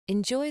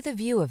Enjoy the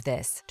view of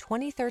this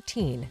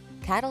 2013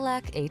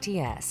 Cadillac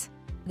ATS.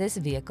 This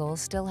vehicle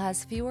still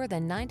has fewer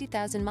than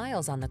 90,000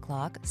 miles on the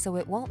clock, so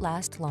it won't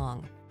last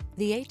long.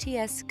 The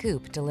ATS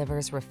Coupe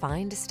delivers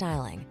refined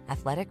styling,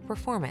 athletic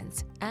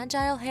performance,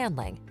 agile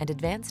handling, and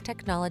advanced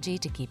technology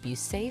to keep you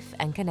safe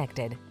and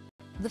connected.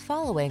 The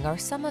following are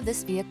some of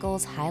this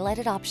vehicle's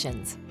highlighted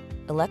options: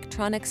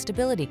 electronic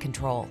stability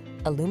control,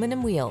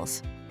 aluminum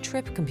wheels,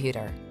 trip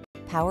computer,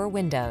 power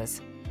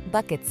windows,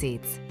 bucket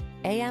seats,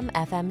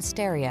 AM/FM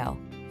stereo,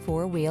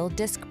 four-wheel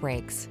disc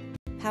brakes,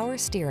 power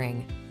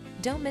steering.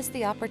 Don't miss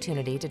the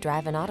opportunity to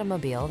drive an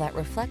automobile that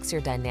reflects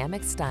your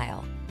dynamic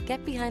style.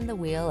 Get behind the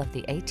wheel of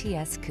the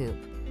ATS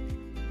Coupe.